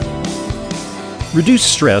Reduce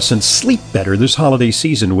stress and sleep better this holiday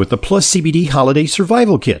season with the Plus CBD Holiday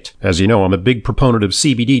Survival Kit. As you know, I'm a big proponent of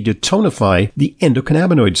CBD to tonify the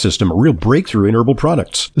endocannabinoid system, a real breakthrough in herbal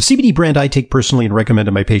products. The CBD brand I take personally and recommend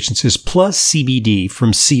to my patients is Plus CBD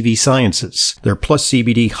from CV Sciences. Their Plus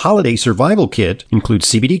CBD Holiday Survival Kit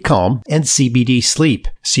includes CBD Calm and CBD Sleep.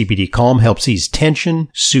 CBD Calm helps ease tension,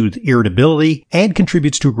 soothe irritability, and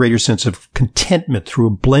contributes to a greater sense of contentment through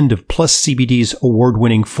a blend of Plus CBD's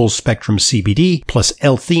award-winning full-spectrum CBD, plus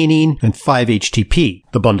L-theanine and 5-HTP.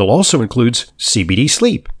 The bundle also includes CBD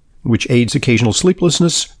Sleep, which aids occasional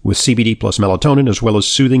sleeplessness with CBD plus melatonin, as well as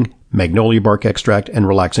soothing magnolia bark extract and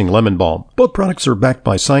relaxing lemon balm. Both products are backed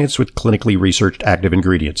by science with clinically researched active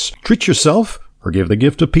ingredients. Treat yourself or give the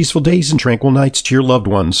gift of peaceful days and tranquil nights to your loved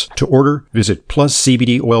ones. To order, visit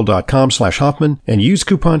pluscbdoil.com/Hoffman and use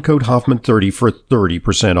coupon code Hoffman30 for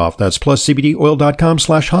 30% off. That's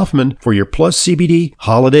pluscbdoil.com/Hoffman for your Plus CBD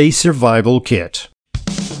Holiday Survival Kit.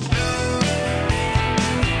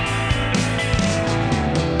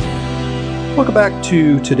 Welcome back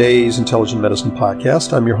to today's Intelligent Medicine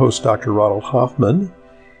Podcast. I'm your host, Dr. Ronald Hoffman,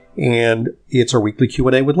 and it's our weekly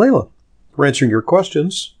Q&A with Leyla. We're answering your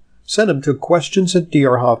questions. Send them to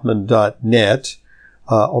questions@drhoffman.net.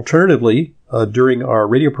 Alternatively, during our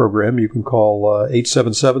radio program, you can call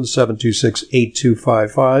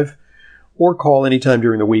 877-726-8255 or call anytime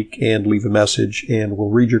during the week and leave a message, and we'll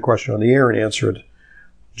read your question on the air and answer it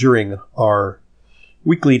during our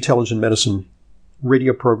weekly Intelligent Medicine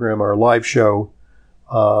radio program, our live show,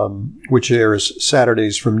 which airs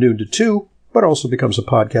Saturdays from noon to 2, but also becomes a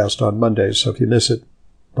podcast on Mondays. So if you miss it,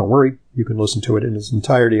 don't worry, you can listen to it in its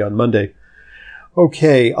entirety on Monday.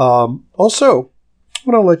 Okay, also, I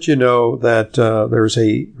want to let you know that there's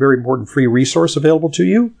a very important free resource available to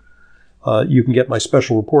you. You can get my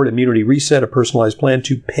special report, Immunity Reset, a personalized plan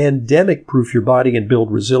to pandemic-proof your body and build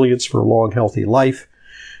resilience for a long, healthy life.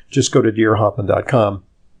 Just go to drhoffman.com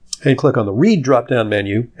and click on the Read drop-down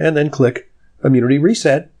menu, and then click Immunity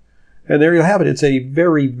Reset. And there you have it. It's a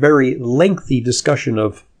very, very lengthy discussion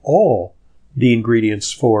of all the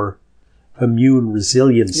ingredients for immune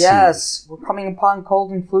resiliency. Yes, we're coming upon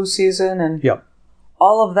cold and flu season and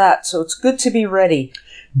all of that, so it's good to be ready.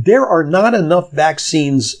 There are not enough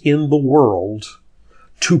vaccines in the world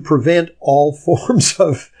to prevent all forms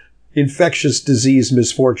of infectious disease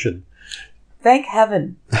misfortune. Thank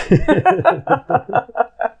heaven.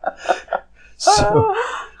 So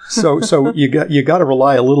you got to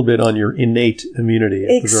rely a little bit on your innate immunity.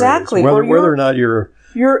 Exactly. Whether or not you're...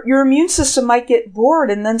 Your immune system might get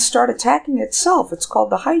bored and then start attacking itself. It's called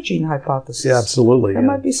the hygiene hypothesis. Yeah, absolutely. There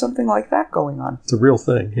might be something like that going on. It's a real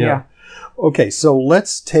thing. Yeah. Okay, so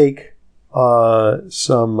let's take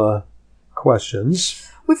some questions.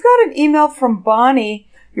 We've got an email from Bonnie.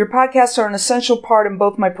 Your podcasts are an essential part in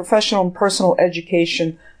both my professional and personal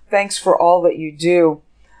education. Thanks for all that you do.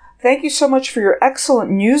 Thank you so much for your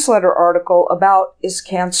excellent newsletter article about Is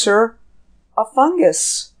Cancer a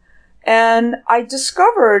Fungus? And I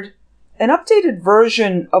discovered an updated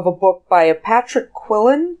version of a book by a Patrick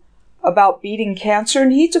Quillen about beating cancer,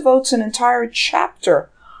 and he devotes an entire chapter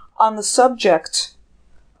on the subject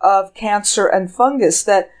of cancer and fungus,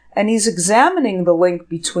 and he's examining the link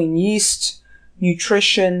between yeast,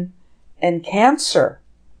 nutrition, and cancer.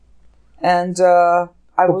 And I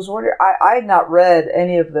was wondering, I had not read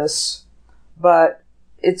any of this, but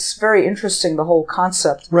it's very interesting, the whole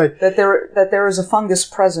concept, right? That there is a fungus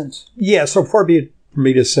present. Yeah, so far be it for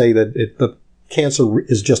me to say that the cancer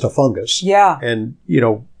is just a fungus. Yeah. And,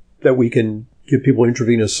 that we can give people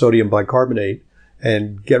intravenous sodium bicarbonate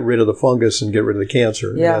and get rid of the fungus and get rid of the cancer.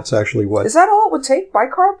 Yeah. And that's actually what... Is that all it would take,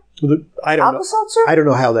 bicarb? I don't know. Alka-Seltzer? I don't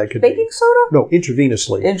know how that could be. Baking soda? No,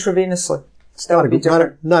 intravenously. Intravenously. It's not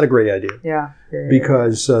a great idea. Yeah.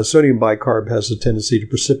 Because sodium bicarb has a tendency to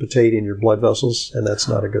precipitate in your blood vessels, and that's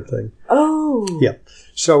not a good thing. Oh. Yeah.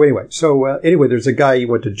 So anyway, there's a guy, he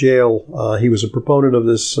went to jail. He was a proponent of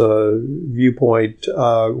this viewpoint,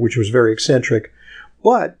 which was very eccentric.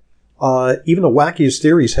 But even the wackiest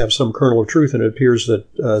theories have some kernel of truth, and it appears that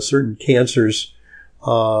certain cancers,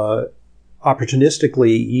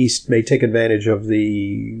 opportunistically, yeast may take advantage of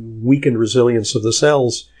the weakened resilience of the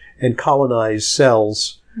cells and colonize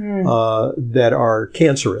cells that are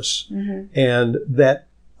cancerous. Mm-hmm. And that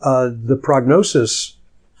the prognosis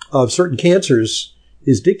of certain cancers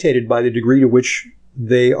is dictated by the degree to which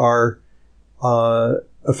they are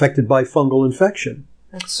affected by fungal infection.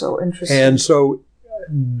 That's so interesting. And so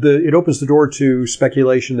it opens the door to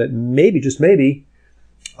speculation that maybe, just maybe,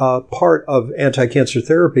 part of anti-cancer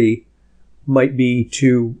therapy might be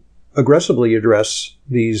to aggressively address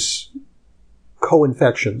these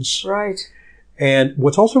co-infections. Right. And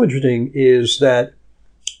what's also interesting is that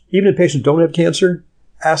even if patients don't have cancer,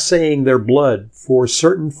 assaying their blood for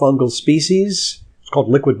certain fungal species, it's called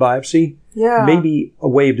liquid biopsy, may be a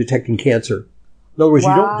way of detecting cancer. In other words,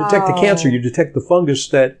 you don't detect the cancer, you detect the fungus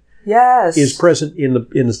that is present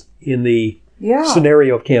in the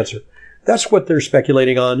scenario of cancer. That's what they're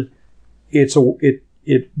speculating on.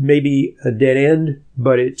 It may be a dead end,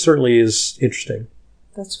 but it certainly is interesting.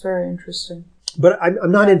 That's very interesting. But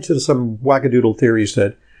I'm not into some wackadoodle theories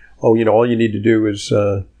that, all you need to do is,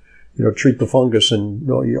 treat the fungus and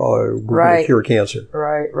we're going to cure cancer.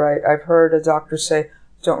 Right. I've heard a doctor say,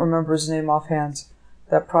 don't remember his name offhand,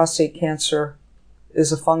 that prostate cancer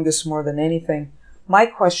is a fungus more than anything. My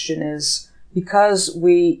question is, because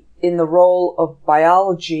we, in the role of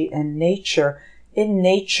biology and nature, in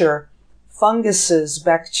nature, funguses,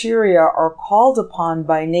 bacteria are called upon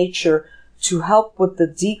by nature to help with the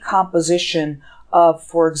decomposition of,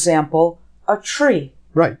 for example, a tree.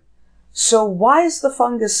 Right. So why is the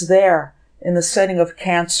fungus there in the setting of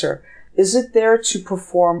cancer? Is it there to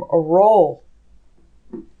perform a role?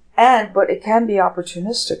 But it can be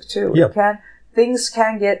opportunistic too. Yeah. Things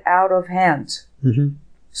can get out of hand. Mm-hmm.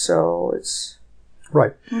 So it's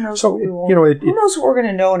right. Who knows? So who knows what we're going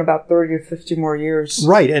to know in about 30 or 50 more years?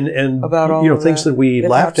 Right, and about all things that we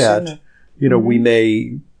laughed at, we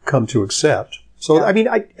may come to accept. So I mean,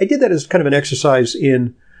 I did that as kind of an exercise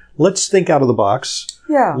in let's think out of the box.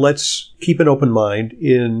 Yeah. Let's keep an open mind.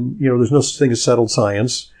 There's no such thing as settled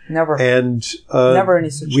science. Never. And never any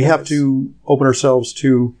such we have to open ourselves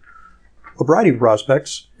to a variety of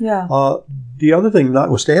prospects. Yeah. The other thing,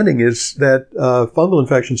 notwithstanding, is that fungal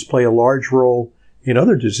infections play a large role in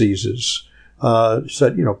other diseases.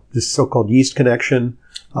 This so-called yeast connection,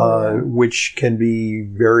 which can be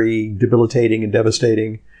very debilitating and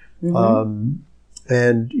devastating.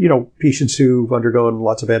 Mm-hmm. Patients who've undergone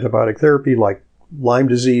lots of antibiotic therapy, like Lyme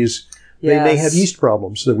disease, they may have yeast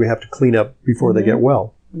problems that we have to clean up before they get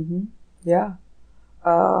well. Mm-hmm. Yeah.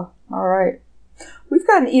 All right. We've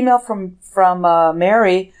got an email from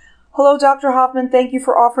Mary. Hello, Dr. Hoffman. Thank you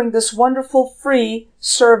for offering this wonderful free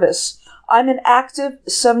service. I'm an active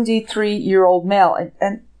 73-year-old male,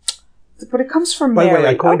 but it comes from Mary. By the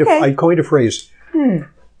way, I coined a phrase.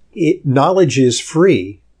 Knowledge is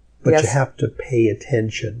free, but you have to pay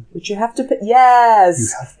attention. But you have to pay.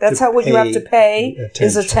 Yes, that's what you have to pay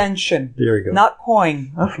is attention. There you go. Not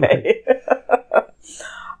coin. Okay.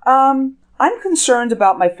 I'm concerned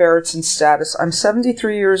about my ferritin status. I'm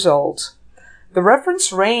 73 years old. The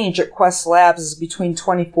reference range at Quest Labs is between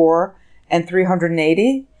 24 and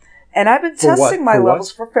 380. And I've been testing my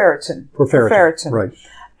levels for ferritin. For ferritin. Right.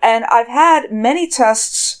 And I've had many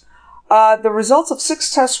tests. The results of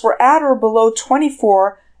 6 tests were at or below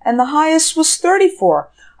 24, and the highest was 34.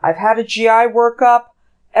 I've had a GI workup.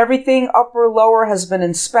 Everything upper, lower has been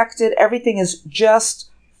inspected. Everything is just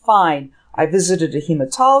fine. I visited a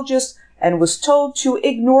hematologist and was told to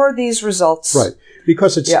ignore these results. Right.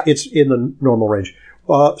 Because it's in the normal range.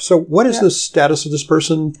 So what is the status of this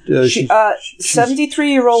person?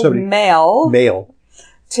 73-year-old male. Male.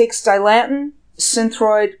 Takes Dilantin,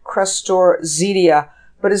 Synthroid, Crestor, Zetia,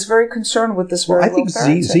 but is very concerned with this very low ferritin.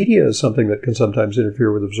 I think Zetia is something that can sometimes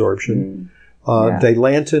interfere with absorption.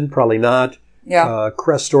 Dilantin, probably not. Yeah.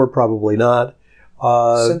 Crestor, probably not.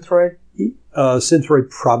 Synthroid?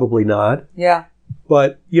 Synthroid, probably not. Yeah.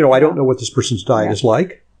 But, I don't know what this person's diet is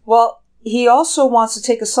like. Well, he also wants to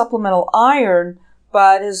take a supplemental iron,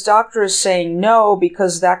 but his doctor is saying no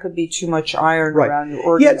because that could be too much iron around your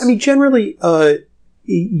organs. Yeah, I mean, generally,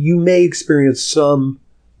 you may experience some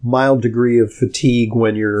mild degree of fatigue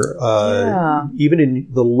when you're even in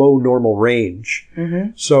the low normal range.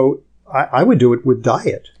 Mm-hmm. So I would do it with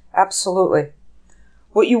diet. Absolutely.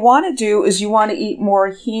 What you want to do is you want to eat more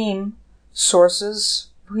heme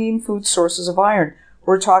food sources of iron.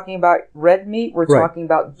 We're talking about red meat. We're talking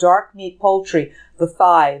about dark meat poultry, the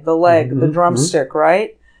thigh, the leg, the drumstick,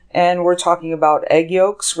 right? And we're talking about egg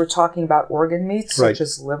yolks. We're talking about organ meats, such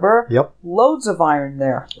as liver. Yep. Loads of iron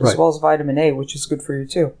there, as well as vitamin A, which is good for you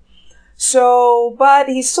too. So, but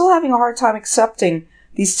he's still having a hard time accepting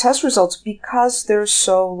these test results because they're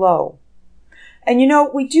so low. And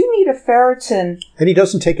we do need a ferritin. And he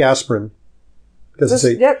doesn't take aspirin. Because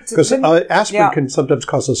aspirin can sometimes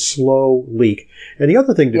cause a slow leak. And the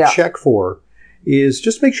other thing to check for is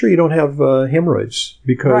just make sure you don't have hemorrhoids,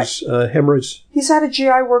 because hemorrhoids... He's had a GI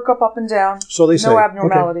workup up and down. So they say. No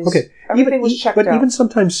abnormalities. Okay. Everything was checked out. But even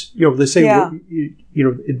sometimes, they say,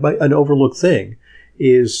 an overlooked thing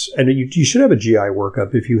is, and you should have a GI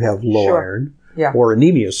workaway if you have low iron. Yeah. Or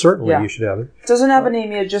anemia, certainly you should have it. Doesn't have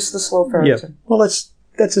anemia, just the slow ferritin. Yeah. Well, that's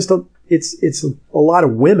just it's a lot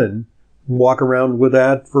of women walk around with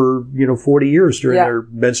that for, 40 years during Yeah. their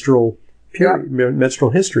menstrual period,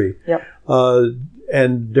 menstrual history. Yep.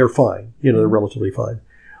 And they're fine. They're relatively fine.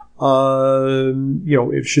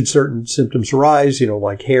 If should certain symptoms arise,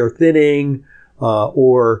 like hair thinning,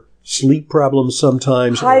 or sleep problems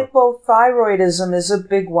sometimes, or Hypothyroidism is a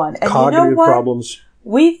big one. And cognitive you know what? problems.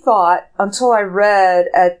 We thought, until I read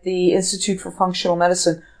at the Institute for Functional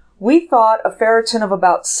Medicine, we thought a ferritin of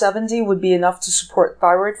about 70 would be enough to support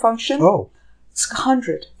thyroid function. Oh. It's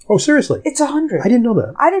 100. Oh, seriously? It's 100. I didn't know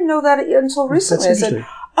that. I didn't know that until recently. That's I said,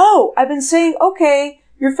 I've been saying, okay,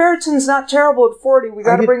 your ferritin's not terrible at 40. We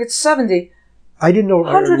got to bring it to 70. I didn't know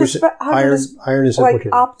 100 is iron is like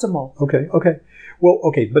implicated. optimal. Okay. Well,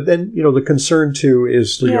 okay, but then, the concern too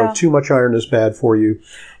is, too much iron is bad for you.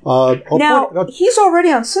 He's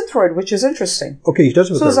already on Synthroid, which is interesting. Okay, he does.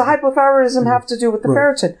 So does the hypothyroidism have to do with the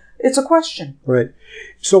ferritin? It's a question. Right.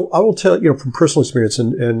 So I will tell, from personal experience,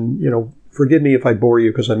 and forgive me if I bore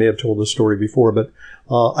you because I may have told this story before, but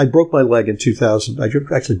I broke my leg in 2000. I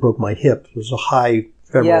actually broke my hip. It was a high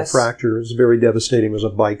femoral fracture. It was very devastating. It was a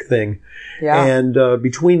bike thing. Yeah. And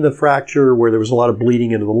between the fracture, where there was a lot of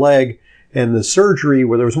bleeding into the leg, and the surgery,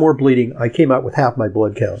 where there was more bleeding, I came out with half my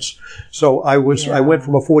blood counts. So I went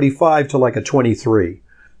from a 45 to like a 23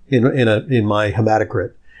 in my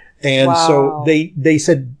hematocrit. And so they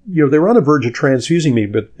said, they were on the verge of transfusing me,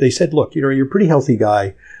 but they said, look, you're a pretty healthy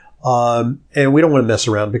guy. And we don't want to mess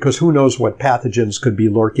around because who knows what pathogens could be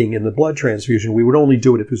lurking in the blood transfusion. We would only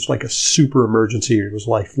do it if it was like a super emergency. It was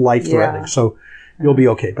life-threatening. Yeah. So you'll be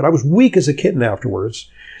okay. But I was weak as a kitten afterwards.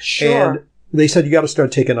 Sure. And they said, you got to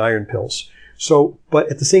start taking iron pills. So,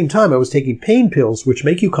 but at the same time, I was taking pain pills, which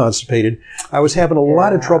make you constipated. I was having a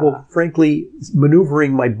lot of trouble, frankly,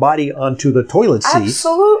 maneuvering my body onto the toilet seat.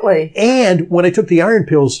 Absolutely. And when I took the iron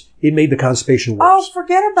pills, it made the constipation worse. Oh,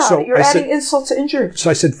 forget about it. You're adding insult to injury.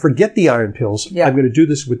 So I said, forget the iron pills. Yeah. I'm going to do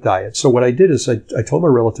this with diet. So what I did is I told my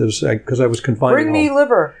relatives, because I was confined Bring me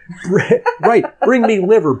liver. Right. Bring me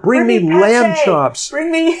liver. Bring me lamb chops.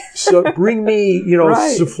 Bring me. Bring me,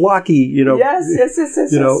 souvlaki, Yes.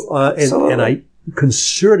 And I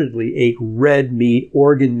concertedly ate red meat,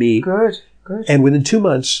 organ meat. Good. And within 2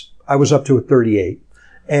 months, I was up to a 38.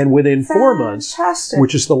 And within 4 months,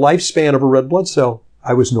 which is the lifespan of a red blood cell,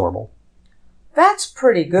 I was normal. That's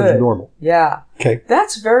pretty good. I was normal. Yeah. Okay.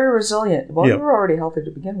 That's very resilient. Well, you were already healthy to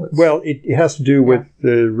begin with. Well, it has to do with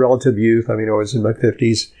the relative youth. I mean, I was in my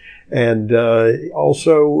 50s. And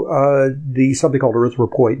also something called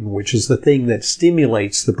erythropoietin, which is the thing that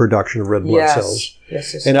stimulates the production of red blood cells.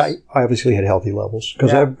 Yes. And I obviously had healthy levels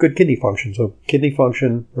because I have good kidney function. So kidney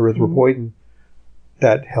function, erythropoietin,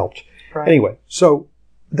 that helped. Right. Anyway, so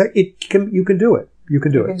you can do it. You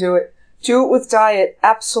can do it. Do it with diet,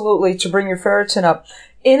 absolutely, to bring your ferritin up.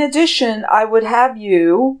 In addition, I would have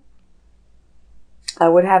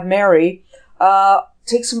Mary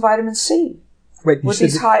take some vitamin C. Right, with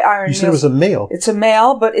these high iron meals. You said it was a male. It's a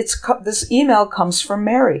male, but this email comes from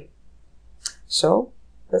Mary. So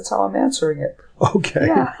that's how I'm answering it. Okay.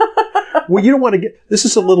 Yeah. Well, you don't want to this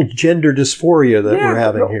is a little gender dysphoria that we're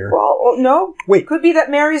having here. Well, no. Wait. Could be that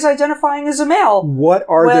Mary's identifying as a male. When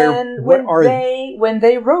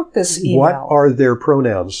they wrote this email. What are their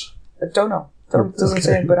pronouns? I don't know. Doesn't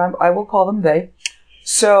say, but I will call them they.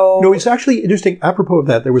 So. No, it's actually interesting. Apropos of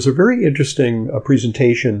that, there was a very interesting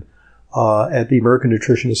presentation at the American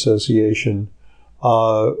Nutrition Association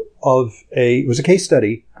it was a case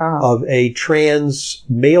study of a trans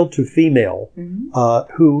male to female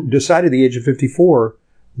who decided at the age of 54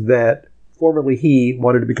 that formerly he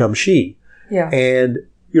wanted to become she. Yeah. And,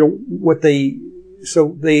 they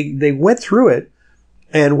went through it,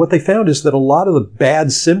 and what they found is that a lot of the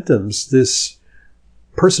bad symptoms this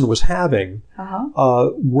person was having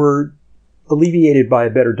were alleviated by a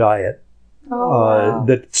better diet. Wow.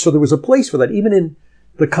 So there was a place for that, even in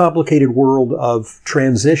the complicated world of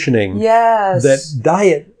transitioning. Yes. That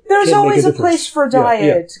diet. There's always a place for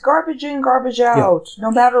diet. Yeah. Garbage in, garbage out. Yeah.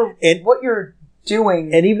 No matter what you're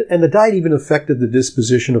doing. And the diet even affected the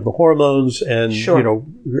disposition of the hormones. And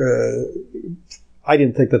I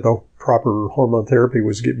didn't think that the proper hormone therapy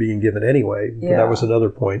was being given anyway. But that was another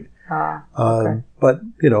point. Okay. But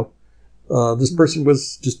this person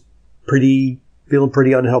was just feeling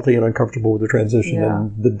pretty unhealthy and uncomfortable with the transition,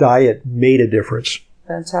 and the diet made a difference.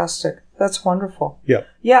 Fantastic. That's wonderful. Yeah.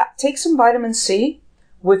 Yeah. Take some vitamin C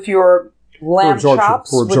with your lamb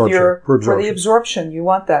chops for the absorption. You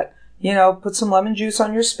want that. Put some lemon juice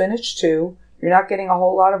on your spinach too. You're not getting a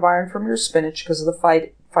whole lot of iron from your spinach because of the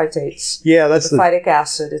phytates. Yeah, that's the phytic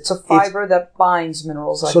acid. It's a fiber that binds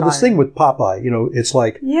minerals like iron. So this thing with Popeye, it's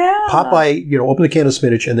like Popeye, opened a can of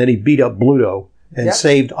spinach and then he beat up Bluto. and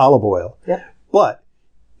saved olive oil. Yep. But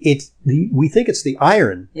we think it's the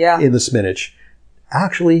iron in the spinach.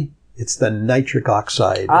 Actually, it's the nitric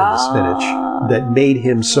oxide in the spinach that made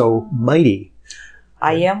him so mighty.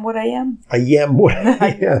 I am what I am. I am what I am.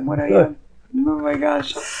 I am what I am. Oh my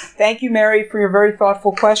gosh. Thank you, Mary, for your very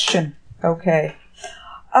thoughtful question. Okay.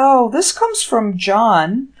 Oh, this comes from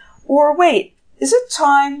John. Or wait, is it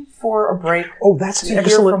time for a break? Oh, that's an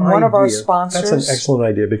excellent idea. From one of our sponsors. That's an excellent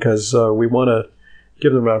idea because we want to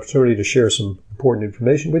give them an opportunity to share some important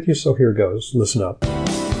information with you. So here goes. Listen up.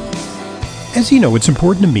 As you know, it's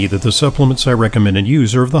important to me that the supplements I recommend and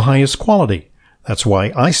use are of the highest quality. That's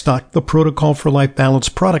why I stock the Protocol for Life Balance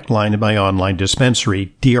product line in my online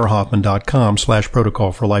dispensary,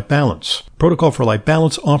 drhoffman.com/Protocol for Life Balance. Protocol for Life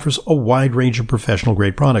Balance offers a wide range of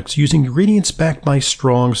professional-grade products using ingredients backed by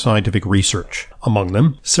strong scientific research. Among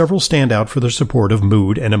them, several stand out for their support of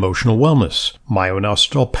mood and emotional wellness: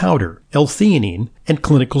 myo-inositol powder, L-theanine, and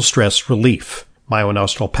clinical stress relief.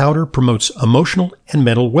 Myo-inositol powder promotes emotional and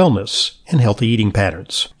mental wellness and healthy eating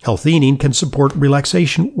patterns. L-theanine can support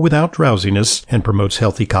relaxation without drowsiness and promotes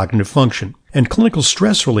healthy cognitive function. And clinical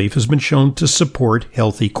stress relief has been shown to support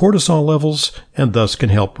healthy cortisol levels and thus can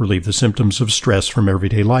help relieve the symptoms of stress from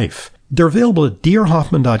everyday life. They're available at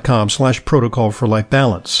drhoffman.com/Protocol for Life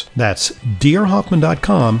Balance. That's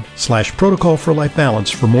drhoffman.com/Protocol for Life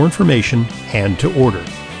Balance for more information and to order.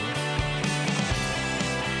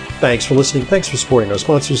 Thanks for listening. Thanks for supporting our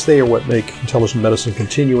sponsors. They are what make Intelligent Medicine a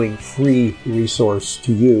continuing free resource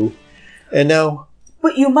to you. And now...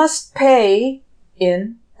 But you must pay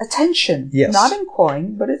in attention. Yes. Not in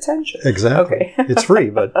coin, but attention. Exactly. Okay. It's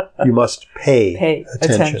free, but you must pay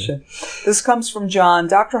attention. This comes from John.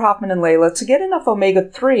 Dr. Hoffman and Leyla, to get enough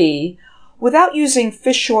omega-3 without using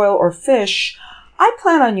fish oil or fish, I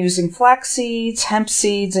plan on using flax seeds, hemp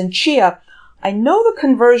seeds, and chia. I know the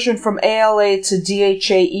conversion from ALA to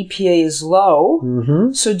DHA EPA is low.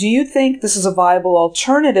 Mm-hmm. So do you think this is a viable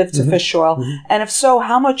alternative to fish oil? Mm-hmm. And if so,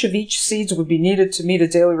 how much of each seeds would be needed to meet a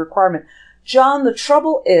daily requirement? John, the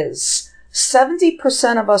trouble is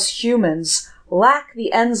 70% of us humans lack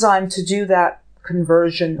the enzyme to do that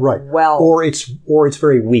conversion well. Or it's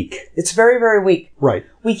very weak. It's very, very weak. Right.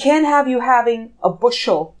 We can't have you having a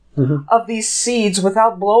bushel of these seeds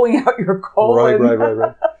without blowing out your colon.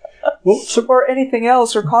 Right. Well, or anything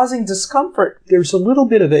else, or causing discomfort. There's a little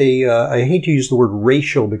bit of I hate to use the word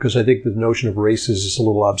racial because I think the notion of race is a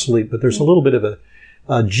little obsolete, but there's a little bit of a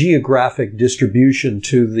geographic distribution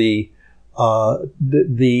to the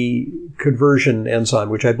conversion enzyme,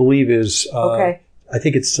 which I believe is, I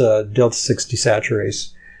think it's delta 6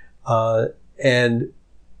 desaturase. And,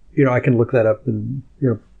 I can look that up and,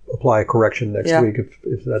 apply a correction next week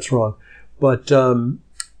if that's wrong. But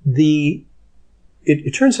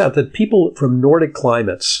It turns out that people from Nordic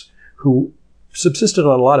climates who subsisted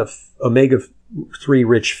on a lot of omega-3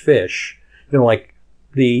 rich fish, like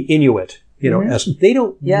the Inuit, as they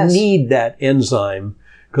don't need that enzyme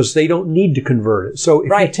because they don't need to convert it. So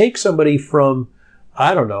if you take somebody from,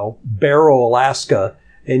 I don't know, Barrow, Alaska,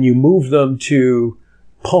 and you move them to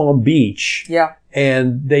Palm Beach,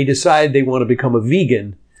 and they decide they want to become a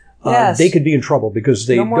vegan, they could be in trouble because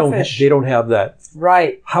they don't have that.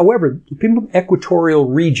 Right. However, people from equatorial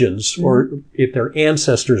regions, or if their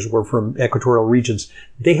ancestors were from equatorial regions,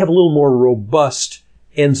 they have a little more robust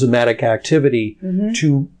enzymatic activity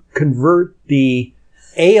to convert the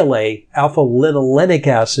ALA, alpha-linolenic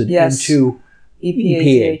acid, into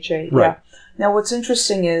EPA. Right. Now, what's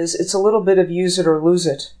interesting is it's a little bit of use it or lose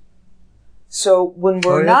it. So when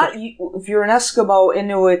we're if you're an Eskimo,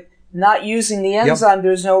 Inuit, not using the enzyme,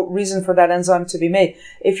 there's no reason for that enzyme to be made.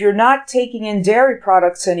 If you're not taking in dairy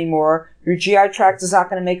products anymore, your GI tract is not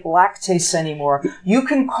going to make lactase anymore. You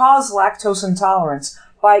can cause lactose intolerance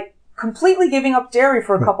by completely giving up dairy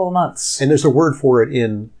for a couple of months. And there's a word for it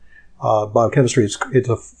in biochemistry.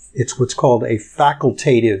 It's what's called a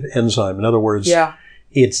facultative enzyme. In other words,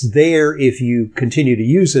 it's there if you continue to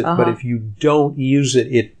use it, but if you don't use it,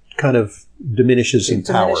 it kind of diminishes in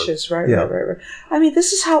power. Right. I mean,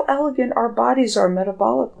 this is how elegant our bodies are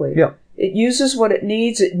metabolically. Yeah. It uses what it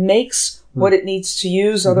needs. It makes what it needs to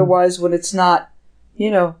use. Otherwise, when it's not,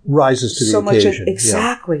 rises to the occasion.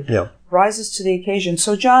 Exactly. Yeah. Rises to the occasion.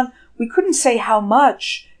 So, John, we couldn't say how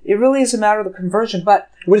much. It really is a matter of the conversion. But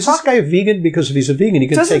is this guy a vegan? Because if he's a vegan, he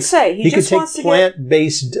can doesn't take. Say. He could take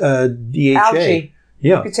plant-based DHA. Algae.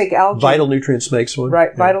 Yeah. You could take algae. Vital Nutrients makes one. Right.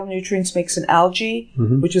 Yeah. Vital Nutrients makes an algae,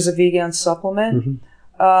 which is a vegan supplement.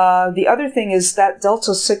 The other thing is that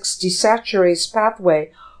delta 6 desaturase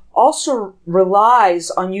pathway also relies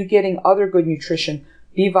on you getting other good nutrition.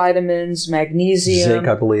 B vitamins, magnesium, zinc,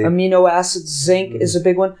 I believe. Amino acids, zinc is a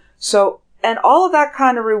big one. So, And all of that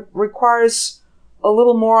kind of requires a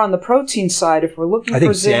little more on the protein side. If we're looking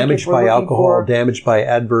for zinc, damaged by alcohol, damaged by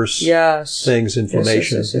adverse things,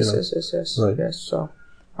 inflammation. Yes. Right. Yes. So,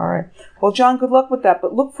 all right. Well, John, good luck with that.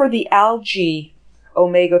 But look for the algae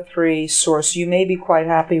omega-3 source. You may be quite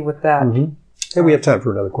happy with that. Mm-hmm. Hey, we have time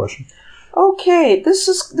for another question. Okay.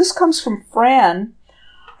 This comes from Fran.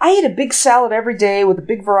 I eat a big salad every day with a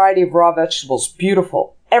big variety of raw vegetables.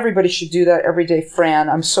 Beautiful. Everybody should do that every day, Fran.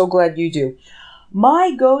 I'm so glad you do.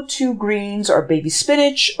 My go-to greens are baby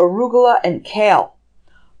spinach, arugula, and kale.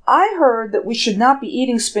 I heard that we should not be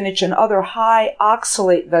eating spinach and other high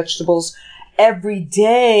oxalate vegetables every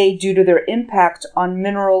day due to their impact on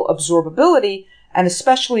mineral absorbability, and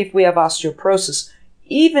especially if we have osteoporosis.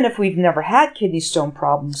 Even if we've never had kidney stone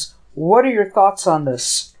problems, what are your thoughts on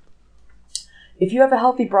this? If you have a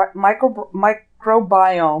healthy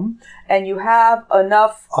microbiome and you have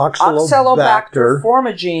enough Oxalobacter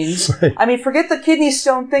formagenes, right. I mean, forget the kidney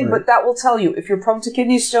stone thing, right. But that will tell you if you're prone to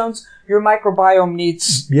kidney stones, your microbiome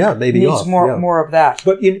needs more of that.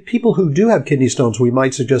 But in people who do have kidney stones, we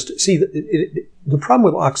might suggest, the problem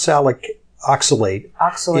with oxalate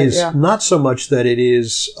is not so much that it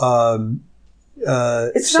is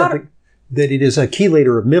that it is a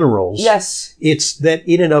chelator of minerals. Yes. It's that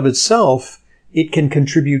in and of itself, it can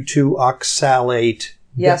contribute to oxalate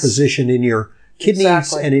deposition in your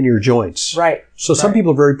kidneys and in your joints. Right. So some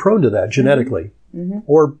people are very prone to that genetically,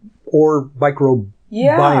 or microbiome-wise.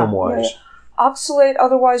 Yeah. Oxalate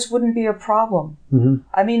otherwise wouldn't be a problem. Mm-hmm.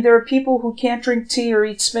 I mean, there are people who can't drink tea or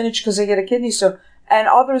eat spinach because they get a kidney stone, and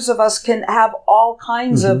others of us can have all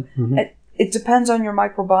kinds of. It depends on your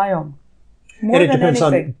microbiome. More and it than depends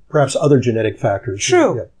anything. on perhaps other genetic factors.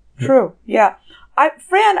 True. Yeah.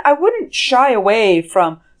 Fran, I wouldn't shy away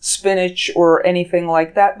from spinach or anything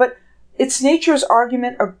like that, but it's nature's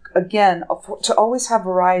argument, again, to always have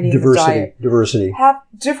variety in the diet. Diversity. Have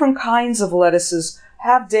different kinds of lettuces.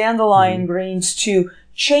 Have dandelion greens too.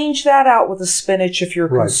 Change that out with the spinach if you're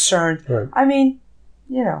concerned. Right. I mean,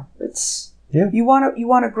 it's you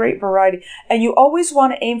want a great variety, and you always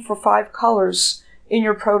want to aim for 5 colors in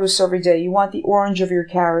your produce every day. You want the orange of your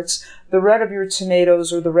carrots, the red of your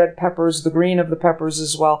tomatoes or the red peppers, the green of the peppers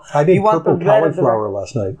as well. I made purple cauliflower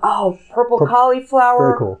last night. Oh, purple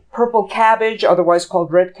cauliflower, very cool. Purple cabbage, otherwise called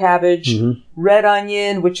red cabbage, red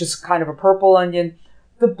onion, which is kind of a purple onion,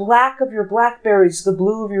 the black of your blackberries, the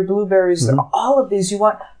blue of your blueberries, all of these. You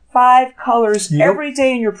want 5 colors every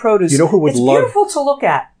day in your produce. You know who would beautiful to look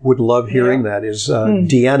at. Would love hearing that is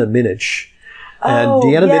Deanna Minich. And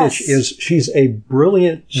Deanna Minich she's a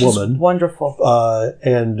brilliant woman. Wonderful.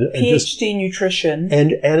 And PhD in nutrition.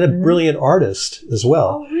 And a brilliant artist as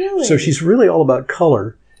well. Oh, really? So she's really all about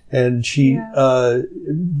color. And she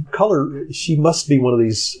must be one of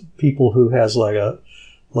these people who has like a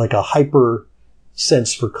hyper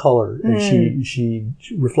sense for color. And she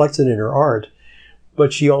reflects it in her art,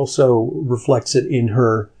 but she also reflects it in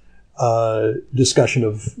her discussion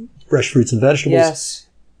of fresh fruits and vegetables. Yes.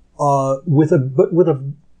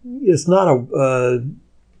 It's not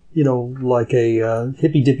like a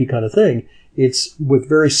hippy dippy kind of thing. It's with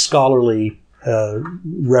very scholarly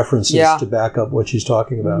references to back up what she's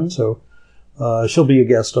talking about. So she'll be a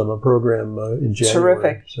guest on the program in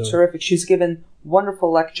January. Terrific. She's given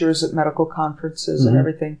wonderful lectures at medical conferences and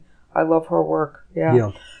everything. I love her work.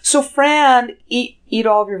 Yeah. So Fran, eat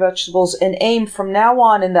all of your vegetables and aim from now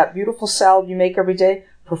on in that beautiful salad you make every day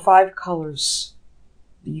for 5 colors.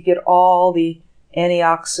 You get all the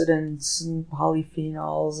antioxidants and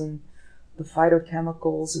polyphenols and the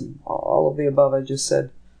phytochemicals and all of the above I just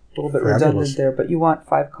said. A little bit redundant there, but you want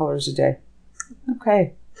 5 colors a day.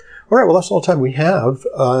 Okay. All right, well, that's all the time we have.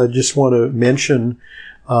 Just want to mention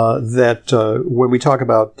that when we talk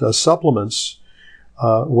about supplements,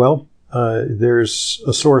 there's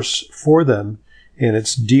a source for them, and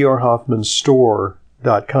it's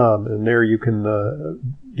drhoffmanstore.com, and there you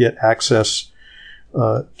can get access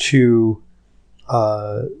to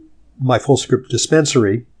my full script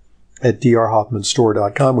dispensary at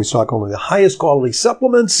drhoffmanstore.com. We stock only the highest quality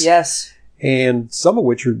supplements. Yes. And some of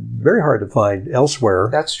which are very hard to find elsewhere.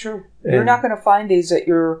 That's true. You're not going to find these at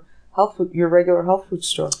your regular health food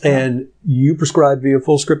store. And you prescribe via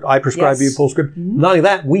full script. I prescribe via full script. Not only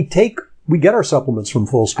that, we get our supplements from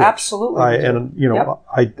full script. Absolutely.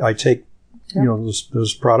 I take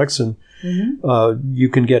those products, and you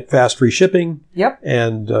can get fast free shipping. Yep.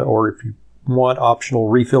 And or if you want optional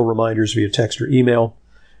refill reminders via text or email,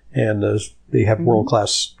 and they have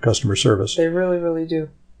world-class customer service. They really, really do.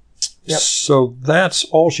 Yep. So that's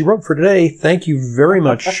all she wrote for today. Thank you very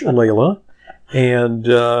much, Leyla. And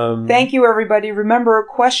thank you, everybody. Remember,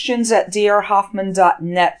 questions at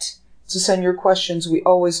drhoffman.net to send your questions. We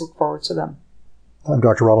always look forward to them. I'm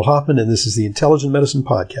Dr. Ronald Hoffman, and this is the Intelligent Medicine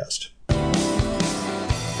Podcast.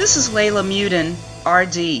 This is Leyla Muden,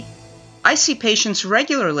 RD. I see patients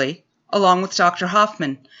regularly, along with Dr.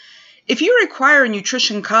 Hoffman. If you require a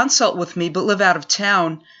nutrition consult with me but live out of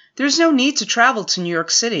town, there's no need to travel to New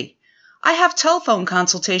York City. I have telephone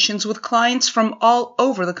consultations with clients from all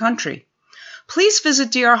over the country. Please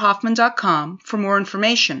visit drhoffman.com for more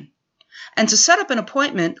information. And to set up an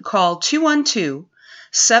appointment, call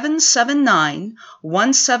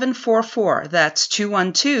 212-779-1744. That's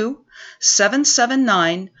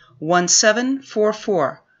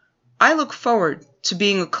 212-779-1744. I look forward to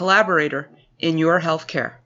being a collaborator in your healthcare.